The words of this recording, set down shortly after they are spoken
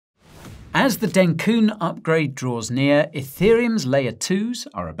As the Dencun upgrade draws near, Ethereum's Layer 2s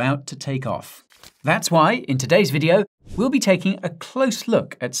are about to take off. That's why, in today's video, we'll be taking a close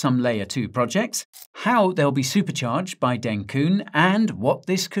look at some Layer 2 projects, how they'll be supercharged by Dencun, and what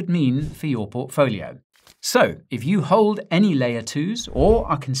this could mean for your portfolio. So, if you hold any Layer 2s or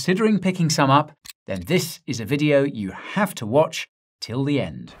are considering picking some up, then this is a video you have to watch till the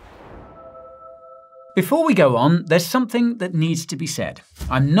end. Before we go on, there's something that needs to be said.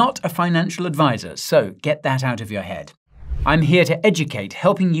 I'm not a financial advisor, so get that out of your head. I'm here to educate,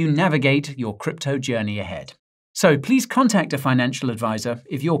 helping you navigate your crypto journey ahead. So please contact a financial advisor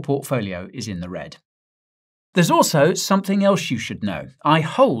if your portfolio is in the red. There's also something else you should know. I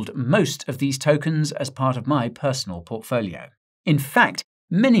hold most of these tokens as part of my personal portfolio. In fact,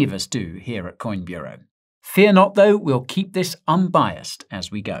 many of us do here at Coin Bureau. Fear not though, we'll keep this unbiased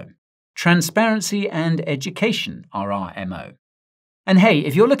as we go. Transparency and education are our MO. And hey,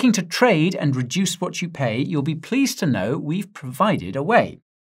 if you're looking to trade and reduce what you pay, you'll be pleased to know we've provided a way.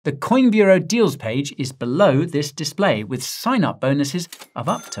 The Coin Bureau deals page is below this display with sign-up bonuses of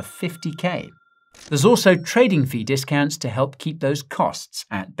up to 50k. There's also trading fee discounts to help keep those costs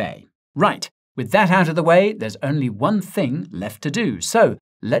at bay. Right, with that out of the way, there's only one thing left to do. So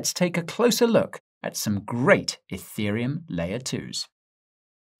let's take a closer look at some great Ethereum Layer 2s.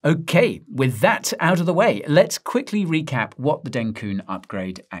 Okay, with that out of the way, let's quickly recap what the Dencun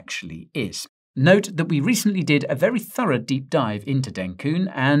upgrade actually is. Note that we recently did a very thorough deep dive into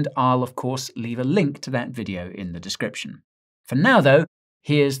Dencun, and I'll of course leave a link to that video in the description. For now though,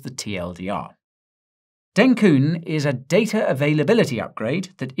 here's the TLDR. Dencun is a data availability upgrade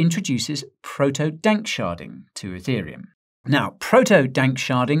that introduces proto-danksharding to Ethereum. Now,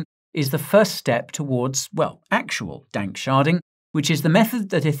 proto-danksharding is the first step towards, well, actual danksharding, which is the method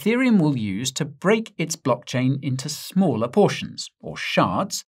that Ethereum will use to break its blockchain into smaller portions, or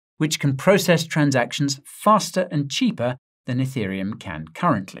shards, which can process transactions faster and cheaper than Ethereum can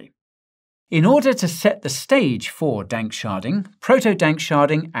currently. In order to set the stage for danksharding,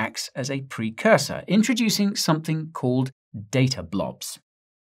 proto-danksharding acts as a precursor, introducing something called data blobs.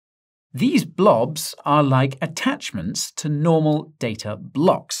 These blobs are like attachments to normal data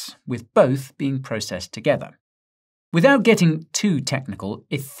blocks, with both being processed together. Without getting too technical,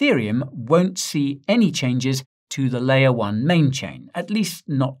 Ethereum won't see any changes to the Layer 1 main chain, at least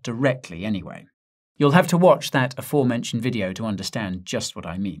not directly anyway. You'll have to watch that aforementioned video to understand just what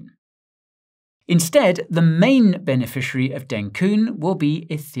I mean. Instead, the main beneficiary of Dencun will be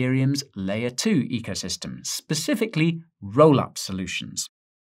Ethereum's Layer 2 ecosystem, specifically roll-up solutions.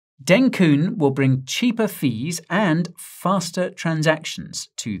 Dencun will bring cheaper fees and faster transactions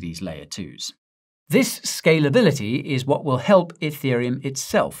to these Layer 2s. This scalability is what will help Ethereum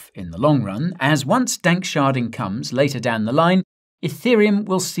itself in the long run, as once danksharding comes later down the line, Ethereum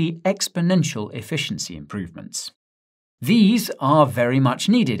will see exponential efficiency improvements. These are very much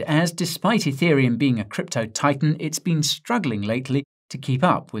needed, as despite Ethereum being a crypto titan, it's been struggling lately to keep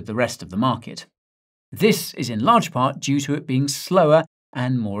up with the rest of the market. This is in large part due to it being slower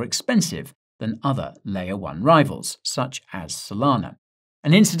and more expensive than other Layer 1 rivals, such as Solana.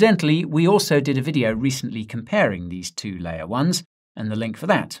 And incidentally, we also did a video recently comparing these two Layer 1s, and the link for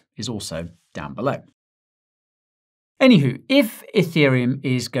that is also down below. Anywho, if Ethereum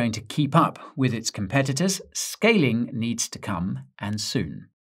is going to keep up with its competitors, scaling needs to come, and soon.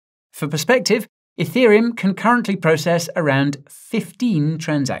 For perspective, Ethereum can currently process around 15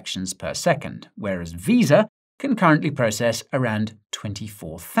 transactions per second, whereas Visa can currently process around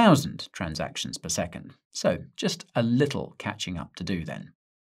 24,000 transactions per second. So just a little catching up to do then.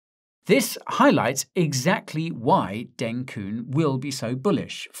 This highlights exactly why Dencun will be so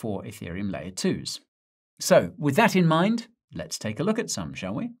bullish for Ethereum Layer 2s. So with that in mind, let's take a look at some,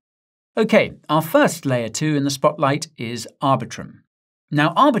 shall we? Okay, our first Layer 2 in the spotlight is Arbitrum.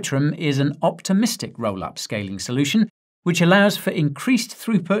 Now, Arbitrum is an optimistic roll-up scaling solution which allows for increased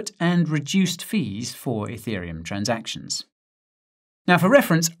throughput and reduced fees for Ethereum transactions. Now, for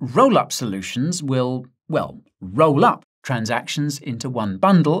reference, roll-up solutions will, well, roll up transactions into one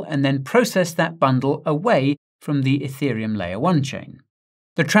bundle and then process that bundle away from the Ethereum Layer 1 chain.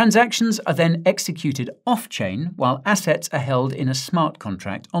 The transactions are then executed off-chain while assets are held in a smart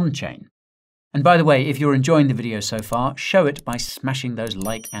contract on-chain. And by the way, if you're enjoying the video so far, show it by smashing those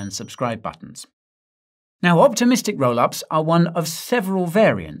like and subscribe buttons. Now, optimistic rollups are one of several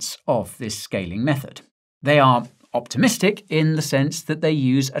variants of this scaling method. They are optimistic in the sense that they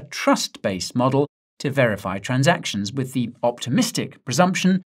use a trust-based model to verify transactions with the optimistic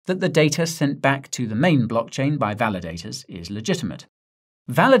presumption that the data sent back to the main blockchain by validators is legitimate.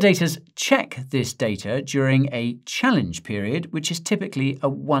 Validators check this data during a challenge period, which is typically a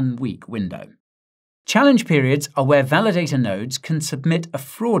 1-week window. Challenge periods are where validator nodes can submit a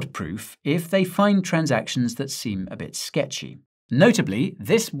fraud proof if they find transactions that seem a bit sketchy. Notably,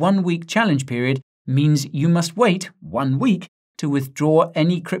 this 1-week challenge period means you must wait 1 week to withdraw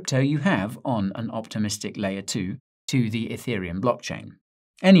any crypto you have on an optimistic layer 2 to the Ethereum blockchain.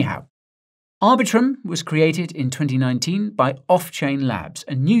 Anyhow, Arbitrum was created in 2019 by Off-Chain Labs,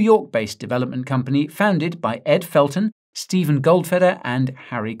 a New York-based development company founded by Ed Felton, Stephen Goldfeder, and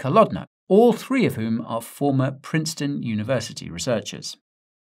Harry Kolodner, all three of whom are former Princeton University researchers.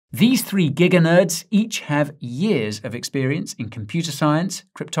 These three giga-nerds each have years of experience in computer science,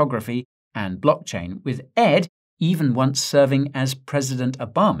 cryptography, and blockchain, with Ed even once serving as President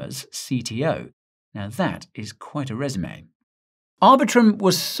Obama's CTO. Now that is quite a resume. Arbitrum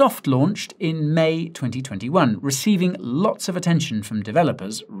was soft-launched in May 2021, receiving lots of attention from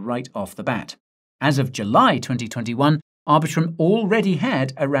developers right off the bat. As of July 2021, Arbitrum already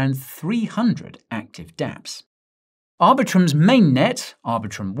had around 300 active dApps. Arbitrum's mainnet,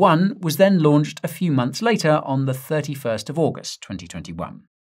 Arbitrum 1, was then launched a few months later on the 31st of August 2021.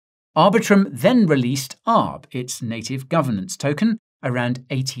 Arbitrum then released ARB, its native governance token, around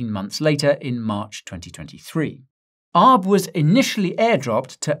 18 months later in March 2023. ARB was initially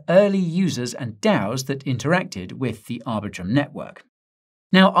airdropped to early users and DAOs that interacted with the Arbitrum network.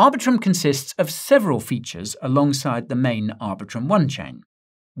 Now, Arbitrum consists of several features alongside the main Arbitrum 1 chain.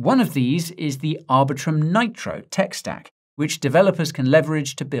 One of these is the Arbitrum Nitro tech stack, which developers can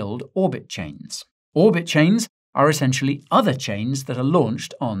leverage to build orbit chains. Orbit chains are essentially other chains that are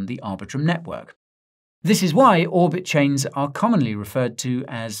launched on the Arbitrum network. This is why orbit chains are commonly referred to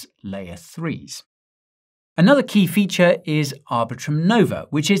as layer 3s. Another key feature is Arbitrum Nova,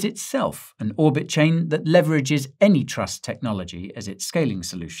 which is itself an orbit chain that leverages AnyTrust technology as its scaling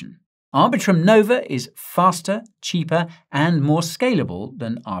solution. Arbitrum Nova is faster, cheaper, and more scalable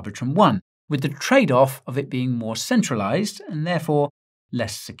than Arbitrum 1, with the trade-off of it being more centralized and therefore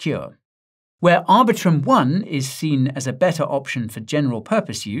less secure. Where Arbitrum 1 is seen as a better option for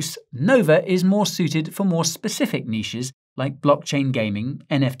general-purpose use, Nova is more suited for more specific niches like blockchain gaming,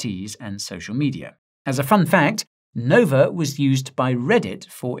 NFTs, and social media. As a fun fact, Nova was used by Reddit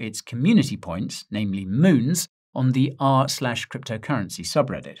for its community points, namely moons, on the r/cryptocurrency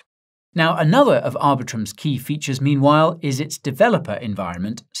subreddit. Now, another of Arbitrum's key features, meanwhile, is its developer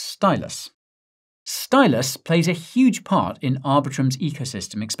environment, Stylus. Stylus plays a huge part in Arbitrum's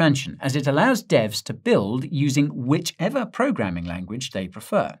ecosystem expansion, as it allows devs to build using whichever programming language they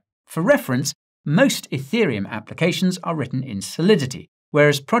prefer. For reference, most Ethereum applications are written in Solidity,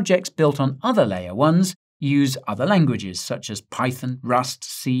 whereas projects built on other layer 1s use other languages such as Python, Rust,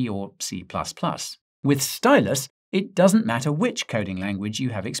 C, or C++. With Stylus, it doesn't matter which coding language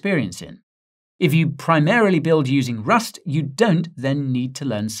you have experience in. If you primarily build using Rust, you don't then need to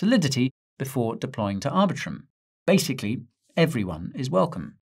learn Solidity before deploying to Arbitrum. Basically, everyone is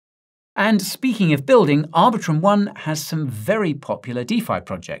welcome. And speaking of building, Arbitrum 1 has some very popular DeFi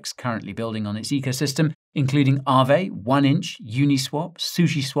projects currently building on its ecosystem, including Aave, 1inch, Uniswap,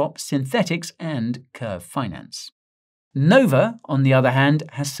 SushiSwap, Synthetics, and Curve Finance. Nova, on the other hand,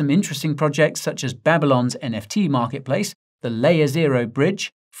 has some interesting projects such as Babylon's NFT marketplace, the Layer 0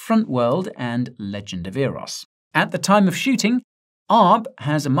 Bridge, Frontworld, and Legend of Eros. At the time of shooting, ARB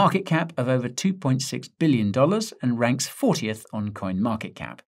has a market cap of over $2.6 billion and ranks 40th on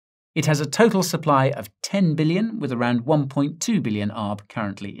CoinMarketCap. It has a total supply of 10 billion, with around 1.2 billion ARB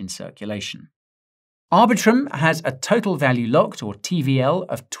currently in circulation. Arbitrum has a total value locked, or TVL,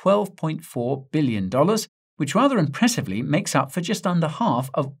 of $12.4 billion, which rather impressively makes up for just under half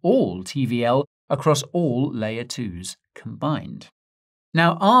of all TVL across all Layer 2s combined.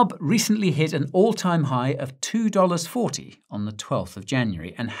 Now, ARB recently hit an all-time high of $2.40 on the 12th of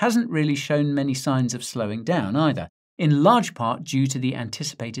January and hasn't really shown many signs of slowing down either, in large part due to the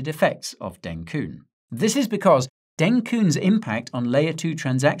anticipated effects of Dencun. This is because Dencun's impact on Layer 2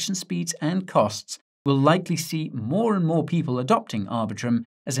 transaction speeds and costs will likely see more and more people adopting Arbitrum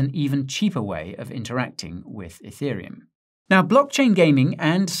as an even cheaper way of interacting with Ethereum. Now, blockchain gaming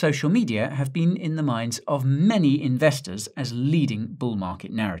and social media have been in the minds of many investors as leading bull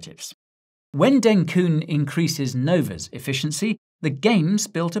market narratives. When Dencun increases Nova's efficiency, the games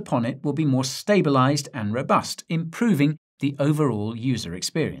built upon it will be more stabilized and robust, improving the overall user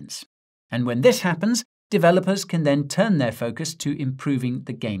experience. And when this happens, developers can then turn their focus to improving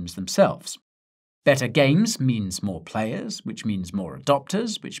the games themselves. Better games means more players, which means more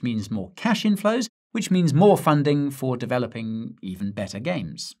adopters, which means more cash inflows, which means more funding for developing even better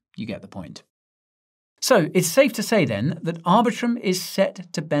games. You get the point. So it's safe to say then that Arbitrum is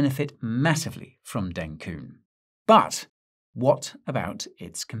set to benefit massively from Dencun. But what about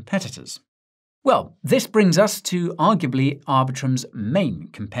its competitors? Well, this brings us to arguably Arbitrum's main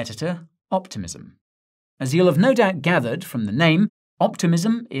competitor, Optimism. As you'll have no doubt gathered from the name,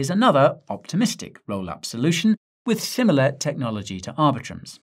 Optimism is another optimistic roll-up solution with similar technology to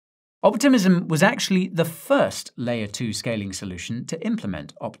Arbitrum's. Optimism was actually the first Layer 2 scaling solution to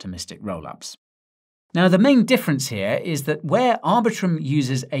implement optimistic roll-ups. Now, the main difference here is that where Arbitrum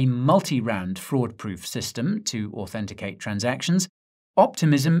uses a multi-round fraud-proof system to authenticate transactions,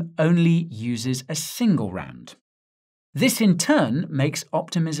 Optimism only uses a single round. This in turn makes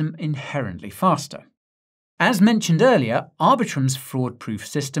Optimism inherently faster. As mentioned earlier, Arbitrum's fraud-proof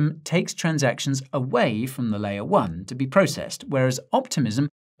system takes transactions away from the Layer 1 to be processed, whereas Optimism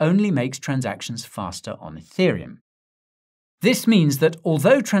only makes transactions faster on Ethereum. This means that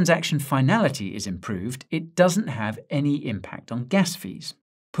although transaction finality is improved, it doesn't have any impact on gas fees.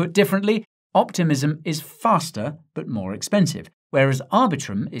 Put differently, Optimism is faster but more expensive, whereas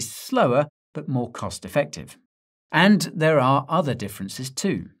Arbitrum is slower but more cost-effective. And there are other differences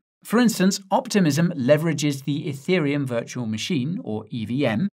too. For instance, Optimism leverages the Ethereum virtual machine, or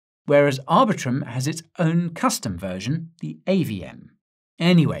EVM, whereas Arbitrum has its own custom version, the AVM.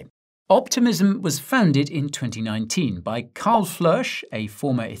 Anyway, Optimism was founded in 2019 by Carl Floersch, a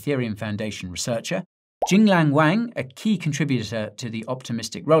former Ethereum Foundation researcher, Jinglang Wang, a key contributor to the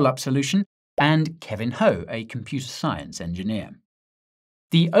optimistic rollup solution, and Kevin Ho, a computer science engineer.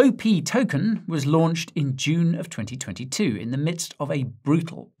 The OP token was launched in June of 2022 in the midst of a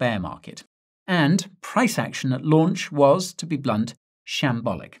brutal bear market, and price action at launch was, to be blunt,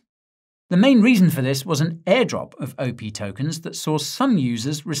 shambolic. The main reason for this was an airdrop of OP tokens that saw some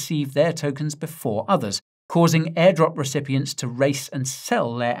users receive their tokens before others, causing airdrop recipients to race and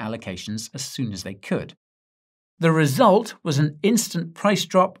sell their allocations as soon as they could. The result was an instant price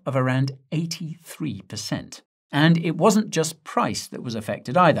drop of around 83%. And it wasn't just price that was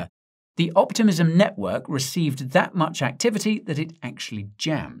affected either. The Optimism network received that much activity that it actually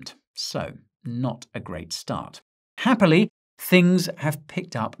jammed. So, not a great start. Happily, things have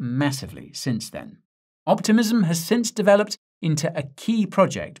picked up massively since then. Optimism has since developed into a key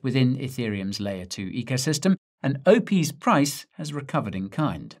project within Ethereum's Layer 2 ecosystem, and OP's price has recovered in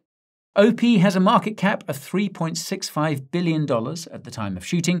kind. OP has a market cap of $3.65 billion at the time of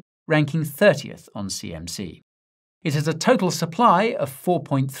shooting, ranking 30th on CMC. It has a total supply of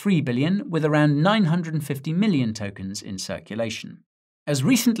 4.3 billion, with around 950 million tokens in circulation. As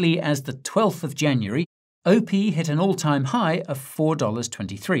recently as the 12th of January, OP hit an all-time high of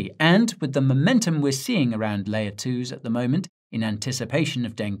 $4.23, and with the momentum we're seeing around Layer 2s at the moment in anticipation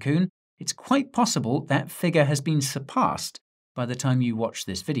of Dencun, it's quite possible that figure has been surpassed by the time you watch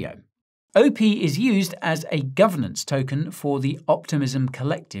this video. OP is used as a governance token for the Optimism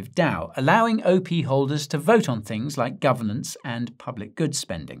Collective DAO, allowing OP holders to vote on things like governance and public goods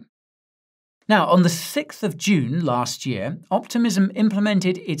spending. Now, on the 6th of June last year, Optimism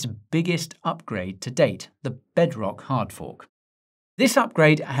implemented its biggest upgrade to date, the Bedrock hard fork. This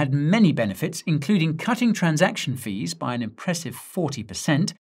upgrade had many benefits, including cutting transaction fees by an impressive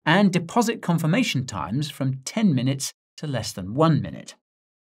 40% and deposit confirmation times from 10 minutes to less than 1 minute.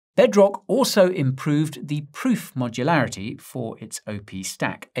 Bedrock also improved the proof modularity for its OP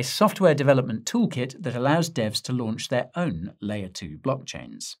stack, a software development toolkit that allows devs to launch their own Layer 2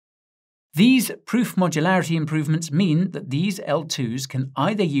 blockchains. These proof modularity improvements mean that these L2s can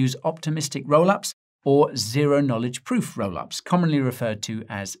either use optimistic rollups or zero-knowledge proof rollups, commonly referred to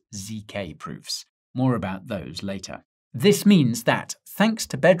as ZK proofs. More about those later. This means that, thanks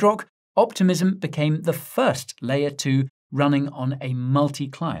to Bedrock, Optimism became the first Layer 2 running on a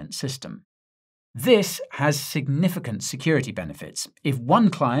multi-client system. This has significant security benefits. If one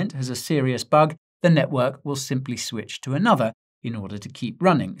client has a serious bug, the network will simply switch to another in order to keep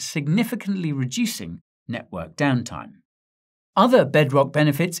running, significantly reducing network downtime. Other Bedrock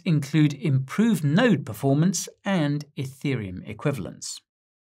benefits include improved node performance and Ethereum equivalence.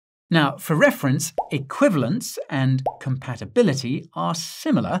 Now, for reference, equivalence and compatibility are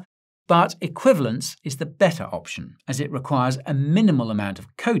similar, but equivalence is the better option, as it requires a minimal amount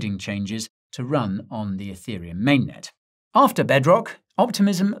of coding changes to run on the Ethereum mainnet. After Bedrock,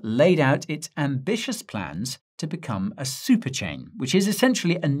 Optimism laid out its ambitious plans to become a superchain, which is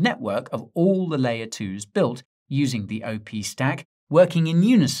essentially a network of all the Layer 2s built using the OP stack, working in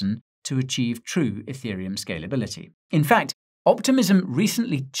unison to achieve true Ethereum scalability. In fact, Optimism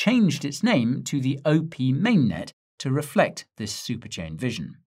recently changed its name to the OP mainnet to reflect this superchain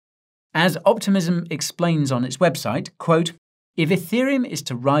vision. As Optimism explains on its website, quote, If Ethereum is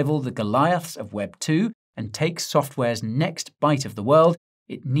to rival the Goliaths of Web 2 and take software's next bite of the world,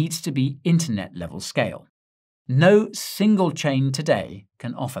 it needs to be internet-level scale. No single chain today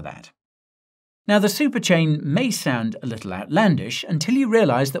can offer that. Now, the superchain may sound a little outlandish until you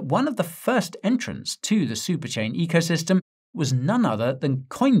realize that one of the first entrants to the superchain ecosystem was none other than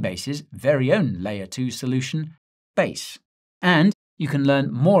Coinbase's very own Layer 2 solution, Base. And you can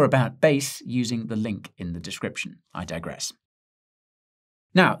learn more about Base using the link in the description. I digress.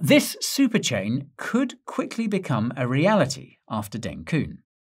 Now, this superchain could quickly become a reality after Dencun.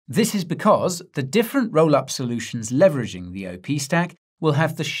 This is because the different roll-up solutions leveraging the OP stack will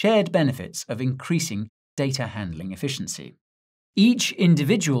have the shared benefits of increasing data handling efficiency. Each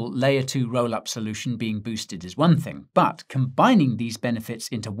individual Layer 2 roll-up solution being boosted is one thing, but combining these benefits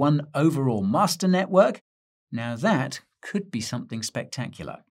into one overall master network, now that could be something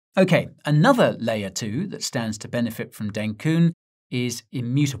spectacular. Okay, another Layer 2 that stands to benefit from Dencun is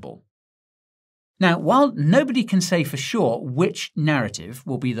Immutable. Now, while nobody can say for sure which narrative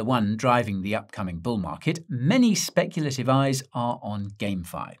will be the one driving the upcoming bull market, many speculative eyes are on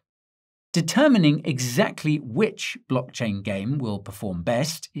GameFi. Determining exactly which blockchain game will perform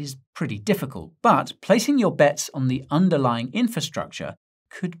best is pretty difficult, but placing your bets on the underlying infrastructure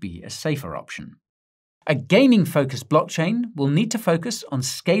could be a safer option. A gaming-focused blockchain will need to focus on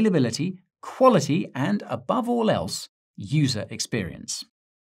scalability, quality, and, above all else, user experience.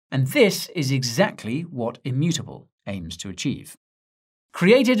 And this is exactly what Immutable aims to achieve.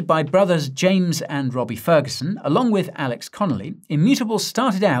 Created by brothers James and Robbie Ferguson, along with Alex Connolly, Immutable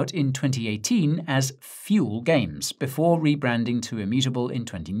started out in 2018 as Fuel Games, before rebranding to Immutable in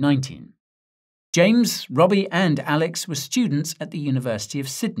 2019. James, Robbie, and Alex were students at the University of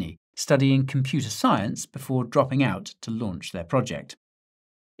Sydney, studying computer science before dropping out to launch their project.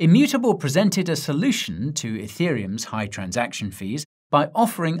 Immutable presented a solution to Ethereum's high transaction fees by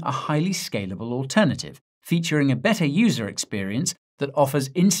offering a highly scalable alternative, featuring a better user experience that offers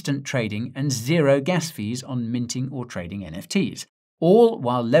instant trading and zero gas fees on minting or trading NFTs, all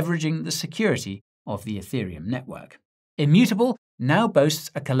while leveraging the security of the Ethereum network. Immutable now boasts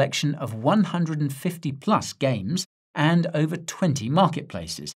a collection of 150+ games and over 20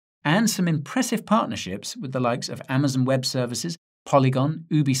 marketplaces, and some impressive partnerships with the likes of Amazon Web Services, Polygon,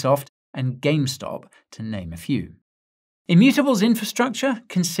 Ubisoft, and GameStop, to name a few. Immutable's infrastructure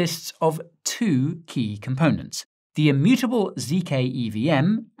consists of two key components: the Immutable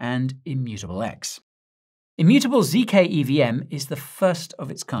zkEVM and Immutable X. Immutable zkEVM is the first of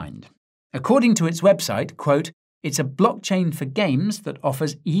its kind. According to its website, quote, "It's a blockchain for games that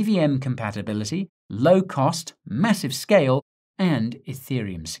offers EVM compatibility, low cost, massive scale, and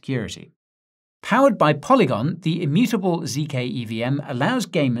Ethereum security." Powered by Polygon, the Immutable zkEVM allows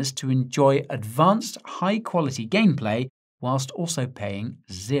gamers to enjoy advanced, high-quality gameplay whilst also paying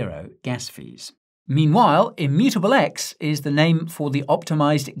zero gas fees. Meanwhile, Immutable X is the name for the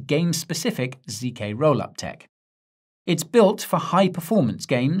optimized game-specific zk rollup tech. It's built for high-performance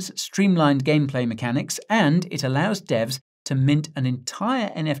games, streamlined gameplay mechanics, and it allows devs to mint an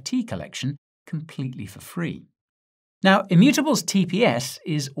entire NFT collection completely for free. Now, Immutable's TPS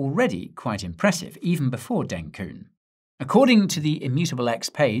is already quite impressive, even before Dencun. According to the Immutable X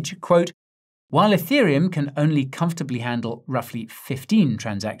page, quote, "While Ethereum can only comfortably handle roughly 15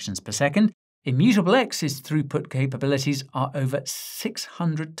 transactions per second, Immutable X's throughput capabilities are over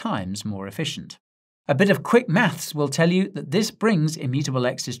 600 times more efficient. A bit of quick maths will tell you that this brings Immutable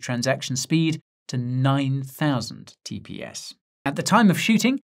X's transaction speed to 9,000 TPS. At the time of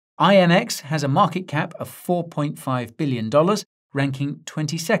shooting, IMX has a market cap of $4.5 billion, ranking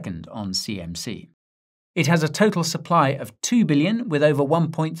 22nd on CMC. It has a total supply of 2 billion, with over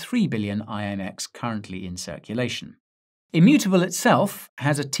 1.3 billion IMX currently in circulation. Immutable itself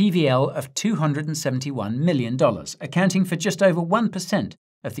has a TVL of $271 million, accounting for just over 1%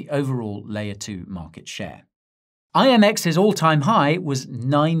 of the overall Layer 2 market share. IMX's all-time high was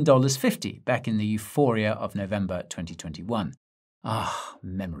 $9.50 back in the euphoria of November 2021. Ah,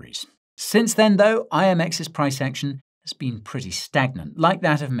 memories. Since then, though, IMX's price action has been pretty stagnant, like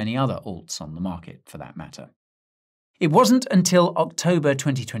that of many other alts on the market, for that matter. It wasn't until October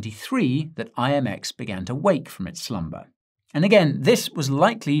 2023 that IMX began to wake from its slumber. And again, this was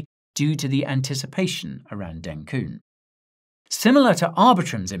likely due to the anticipation around Dencun. Similar to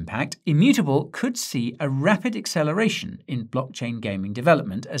Arbitrum's impact, Immutable could see a rapid acceleration in blockchain gaming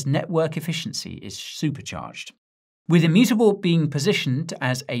development as network efficiency is supercharged. With Immutable being positioned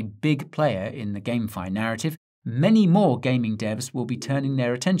as a big player in the GameFi narrative, many more gaming devs will be turning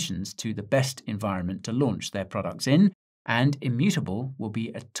their attentions to the best environment to launch their products in, and Immutable will be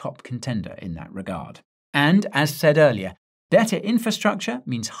a top contender in that regard. And, as said earlier, Better infrastructure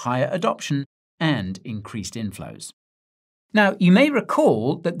means higher adoption and increased inflows. Now, you may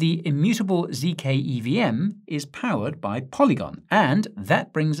recall that the immutable zkEVM is powered by Polygon, and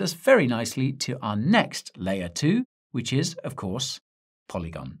that brings us very nicely to our next layer 2, which is, of course,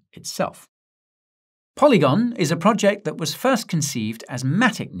 Polygon itself. Polygon is a project that was first conceived as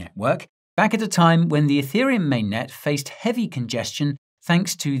Matic Network back at a time when the Ethereum mainnet faced heavy congestion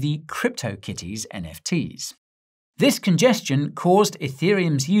thanks to the CryptoKitties NFTs. This congestion caused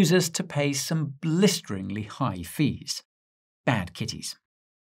Ethereum's users to pay some blisteringly high fees. Bad kitties.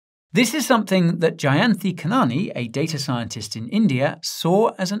 This is something that Jayanthi Kanani, a data scientist in India,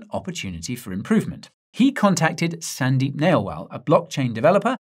 saw as an opportunity for improvement. He contacted Sandeep Nailwal, a blockchain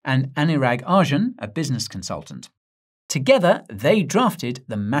developer, and Anurag Arjun, a business consultant. Together, they drafted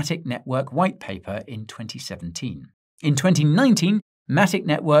the Matic Network white paper in 2017. In 2019, Matic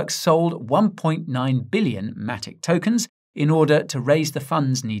Network sold 1.9 billion Matic tokens in order to raise the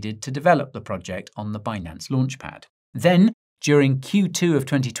funds needed to develop the project on the Binance Launchpad. Then, during Q2 of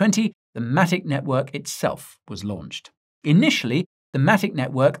 2020, the Matic Network itself was launched. Initially, the Matic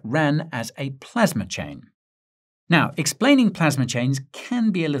Network ran as a plasma chain. Now, explaining plasma chains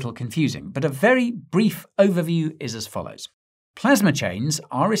can be a little confusing, but a very brief overview is as follows. Plasma chains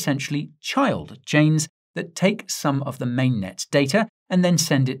are essentially child chains that take some of the mainnet's data and then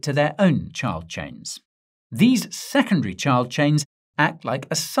send it to their own child chains. These secondary child chains act like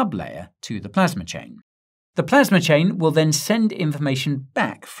a sublayer to the plasma chain. The plasma chain will then send information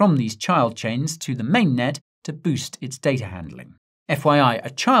back from these child chains to the mainnet to boost its data handling. FYI, a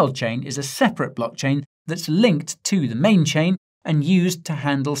child chain is a separate blockchain that's linked to the main chain and used to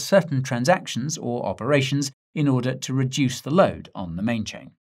handle certain transactions or operations in order to reduce the load on the main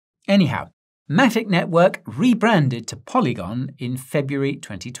chain. Anyhow, Matic Network rebranded to Polygon in February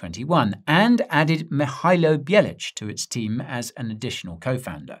 2021 and added Mihailo Bjelic to its team as an additional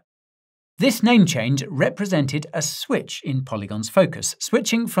co-founder. This name change represented a switch in Polygon's focus,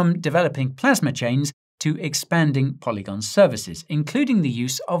 switching from developing plasma chains to expanding Polygon's services, including the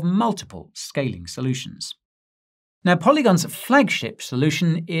use of multiple scaling solutions. Now, Polygon's flagship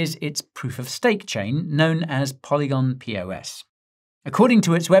solution is its proof-of-stake chain known as Polygon POS. According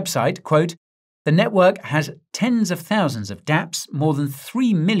to its website, quote, "The network has tens of thousands of dApps, more than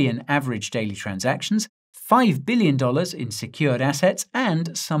 3 million average daily transactions, $5 billion in secured assets,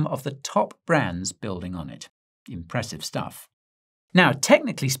 and some of the top brands building on it." Impressive stuff. Now,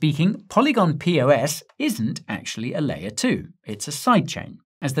 technically speaking, Polygon POS isn't actually a layer 2. It's a sidechain.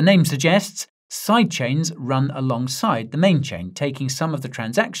 As the name suggests, sidechains run alongside the main chain, taking some of the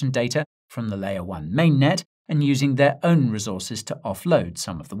transaction data from the layer 1 mainnet and using their own resources to offload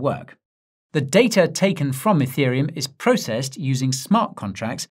some of the work. The data taken from Ethereum is processed using smart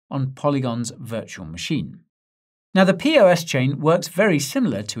contracts on Polygon's virtual machine. Now, the POS chain works very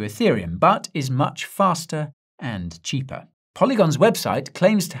similar to Ethereum, but is much faster and cheaper. Polygon's website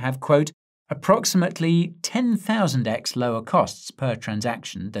claims to have, quote, approximately 10,000x lower costs per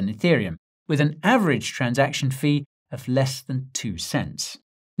transaction than Ethereum, with an average transaction fee of less than 2 cents.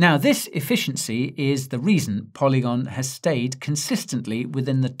 Now, this efficiency is the reason Polygon has stayed consistently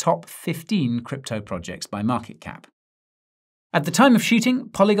within the top 15 crypto projects by market cap. At the time of shooting,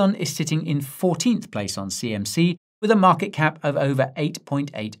 Polygon is sitting in 14th place on CMC with a market cap of over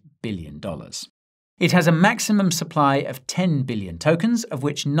 $8.8 billion. It has a maximum supply of 10 billion tokens, of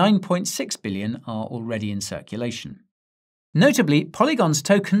which 9.6 billion are already in circulation. Notably, Polygon's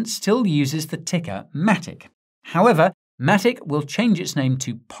token still uses the ticker MATIC. However, MATIC will change its name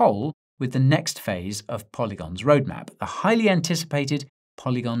to POL with the next phase of Polygon's roadmap, the highly anticipated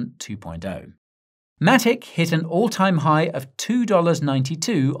Polygon 2.0. MATIC hit an all-time high of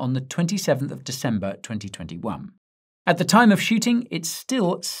 $2.92 on the 27th of December 2021. At the time of shooting, it's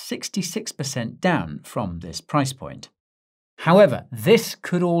still 66% down from this price point. However, this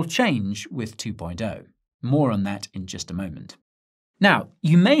could all change with 2.0. More on that in just a moment. Now,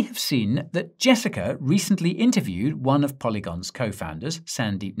 you may have seen that Jessica recently interviewed one of Polygon's co-founders,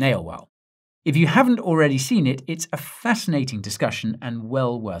 Sandeep Nailwal. If you haven't already seen it, it's a fascinating discussion and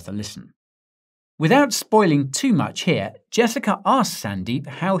well worth a listen. Without spoiling too much here, Jessica asked Sandeep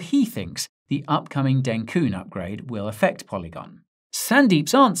how he thinks the upcoming Dencun upgrade will affect Polygon.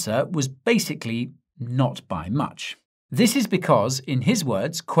 Sandeep's answer was basically not by much. This is because, in his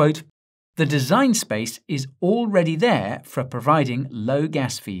words, quote, "The design space is already there for providing low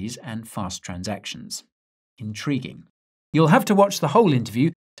gas fees and fast transactions." Intriguing. You'll have to watch the whole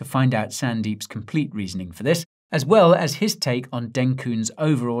interview to find out Sandeep's complete reasoning for this, as well as his take on Dencun's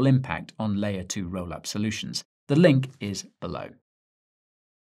overall impact on Layer 2 rollup solutions. The link is below.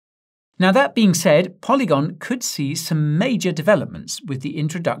 Now, that being said, Polygon could see some major developments with the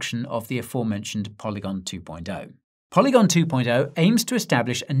introduction of the aforementioned Polygon 2.0. Polygon 2.0 aims to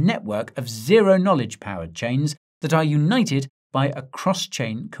establish a network of zero-knowledge-powered chains that are united by a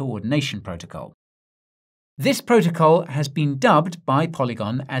cross-chain coordination protocol. This protocol has been dubbed by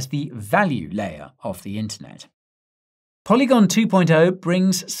Polygon as the value layer of the Internet. Polygon 2.0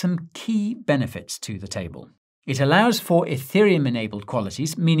 brings some key benefits to the table. It allows for Ethereum-enabled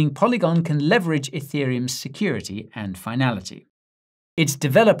qualities, meaning Polygon can leverage Ethereum's security and finality. It's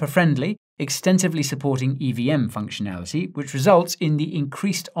developer-friendly, extensively supporting EVM functionality, which results in the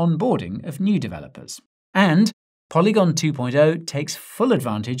increased onboarding of new developers. And Polygon 2.0 takes full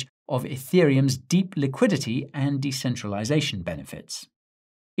advantage of Ethereum's deep liquidity and decentralization benefits.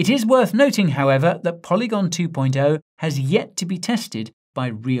 It is worth noting, however, that Polygon 2.0 has yet to be tested by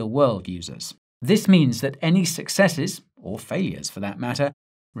real-world users. This means that any successes, or failures for that matter,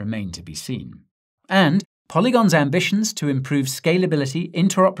 remain to be seen. And Polygon's ambitions to improve scalability,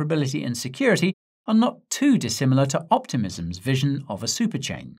 interoperability, and security are not too dissimilar to Optimism's vision of a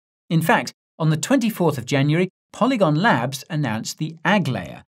superchain. In fact, on the 24th of January, Polygon Labs announced the AG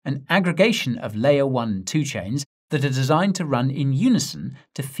layer, an aggregation of Layer 1 and 2 chains that are designed to run in unison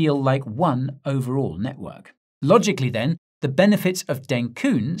to feel like one overall network. Logically then, the benefits of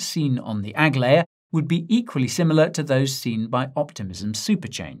Dencun seen on the AG layer would be equally similar to those seen by Optimism's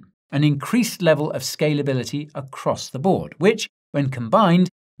superchain, an increased level of scalability across the board, which, when combined,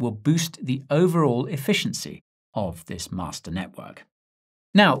 will boost the overall efficiency of this master network.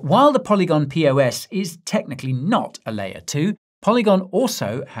 Now, while the Polygon POS is technically not a Layer 2, Polygon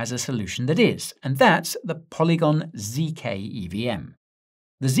also has a solution that is, and that's the Polygon zkEVM.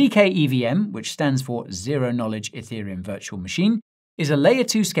 The zkEVM, which stands for Zero Knowledge Ethereum Virtual Machine, is a Layer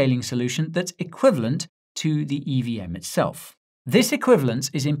 2 scaling solution that's equivalent to the EVM itself. This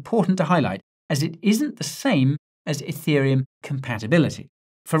equivalence is important to highlight as it isn't the same as Ethereum compatibility.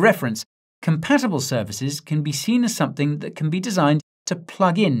 For reference, compatible services can be seen as something that can be designed to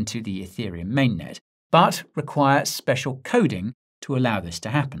plug into the Ethereum mainnet, but require special coding to allow this to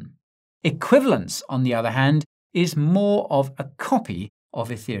happen. Equivalence, on the other hand, is more of a copy of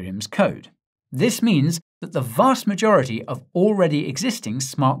Ethereum's code. This means that the vast majority of already existing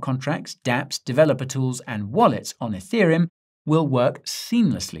smart contracts, dApps, developer tools, and wallets on Ethereum will work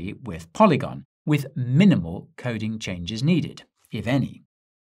seamlessly with Polygon, with minimal coding changes needed, if any.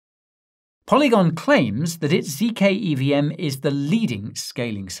 Polygon claims that its zkEVM is the leading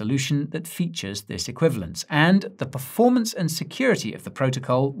scaling solution that features this equivalence, and the performance and security of the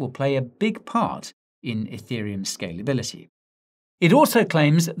protocol will play a big part in Ethereum's scalability. It also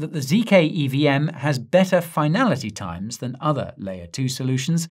claims that the zkEVM has better finality times than other Layer 2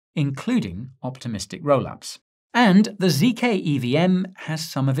 solutions, including optimistic rollups. And the zkEVM has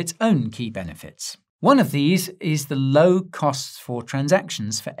some of its own key benefits. One of these is the low costs for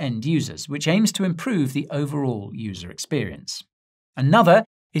transactions for end users, which aims to improve the overall user experience. Another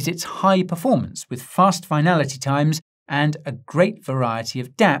is its high performance with fast finality times and a great variety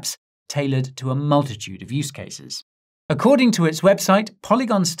of dApps tailored to a multitude of use cases. According to its website,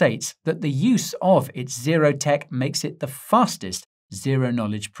 Polygon states that the use of its zero tech makes it the fastest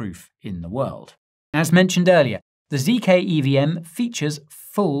zero-knowledge proof in the world. As mentioned earlier, the zkEVM features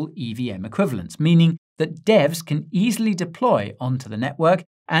full EVM equivalence, meaning that devs can easily deploy onto the network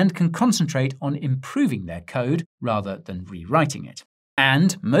and can concentrate on improving their code rather than rewriting it.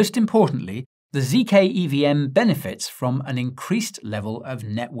 And, most importantly, the zkEVM benefits from an increased level of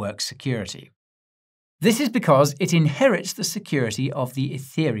network security. This is because it inherits the security of the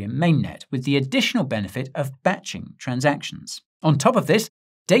Ethereum mainnet with the additional benefit of batching transactions. On top of this,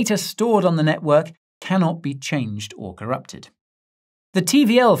 data stored on the network cannot be changed or corrupted. The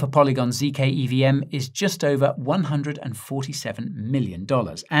TVL for Polygon's zkEVM is just over $147 million,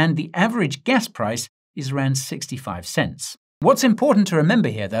 and the average gas price is around 65 cents. What's important to remember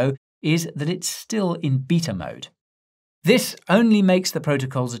here, though, is that it's still in beta mode. This only makes the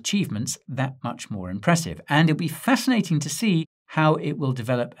protocol's achievements that much more impressive, and it'll be fascinating to see how it will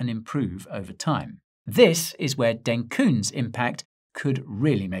develop and improve over time. This is where Dencun's impact could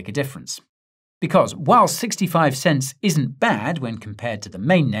really make a difference. Because while 65 cents isn't bad when compared to the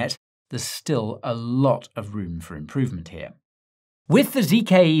mainnet, there's still a lot of room for improvement here. With the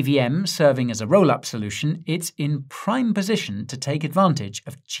zkEVM serving as a roll-up solution, it's in prime position to take advantage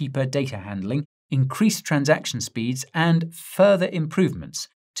of cheaper data handling, increased transaction speeds, and further improvements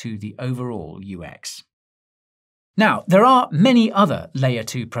to the overall UX. Now, there are many other Layer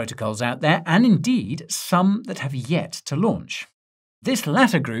 2 protocols out there, and indeed some that have yet to launch. This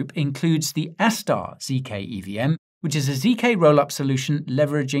latter group includes the Astar zkEVM, which is a zk rollup solution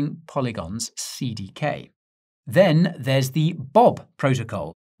leveraging Polygon's CDK. Then there's the BOB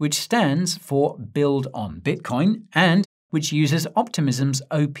protocol, which stands for Build on Bitcoin and which uses Optimism's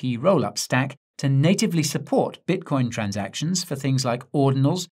OP rollup stack to natively support Bitcoin transactions for things like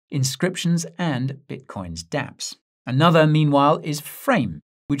ordinals, inscriptions, and Bitcoin's dApps. Another, meanwhile, is Frame,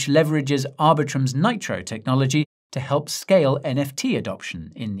 which leverages Arbitrum's Nitro technology to help scale NFT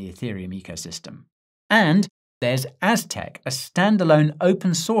adoption in the Ethereum ecosystem. And there's Aztec, a standalone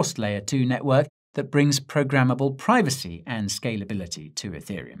open-source Layer 2 network that brings programmable privacy and scalability to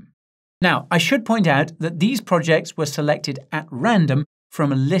Ethereum. Now, I should point out that these projects were selected at random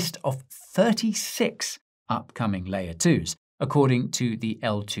from a list of 36 upcoming Layer 2s, according to the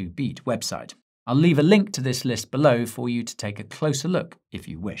L2Beat website. I'll leave a link to this list below for you to take a closer look if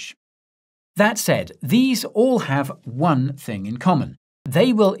you wish. That said, these all have one thing in common.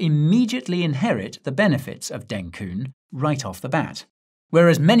 They will immediately inherit the benefits of Dencun right off the bat.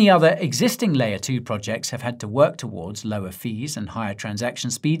 Whereas many other existing Layer 2 projects have had to work towards lower fees and higher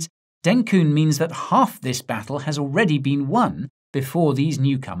transaction speeds, Dencun means that half this battle has already been won before these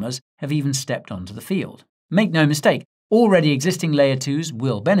newcomers have even stepped onto the field. Make no mistake, already existing Layer 2s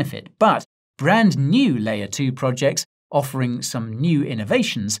will benefit, but brand new Layer 2 projects offering some new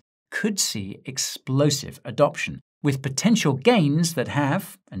innovations could see explosive adoption, with potential gains that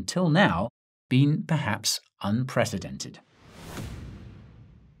have, until now, been perhaps unprecedented.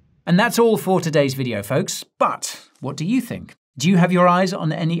 And that's all for today's video, folks. But what do you think? Do you have your eyes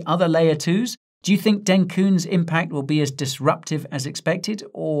on any other Layer 2s? Do you think Dencun's impact will be as disruptive as expected,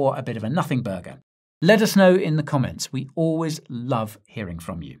 or a bit of a nothing burger? Let us know in the comments. We always love hearing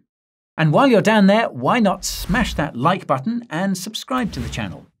from you. And while you're down there, why not smash that like button and subscribe to the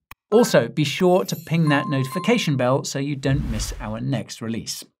channel? Also, be sure to ping that notification bell so you don't miss our next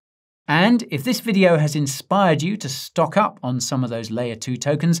release. And if this video has inspired you to stock up on some of those Layer 2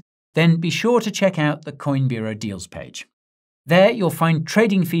 tokens, then be sure to check out the Coin Bureau deals page. There you'll find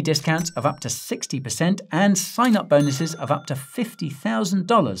trading fee discounts of up to 60% and sign-up bonuses of up to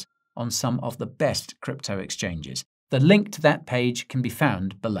 $50,000 on some of the best crypto exchanges. The link to that page can be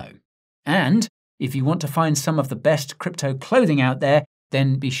found below. And if you want to find some of the best crypto clothing out there,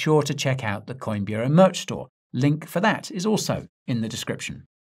 then be sure to check out the Coin Bureau merch store. Link for that is also in the description.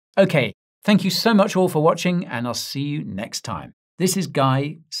 Okay, thank you so much all for watching, and I'll see you next time. This is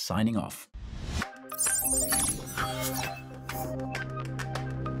Guy signing off.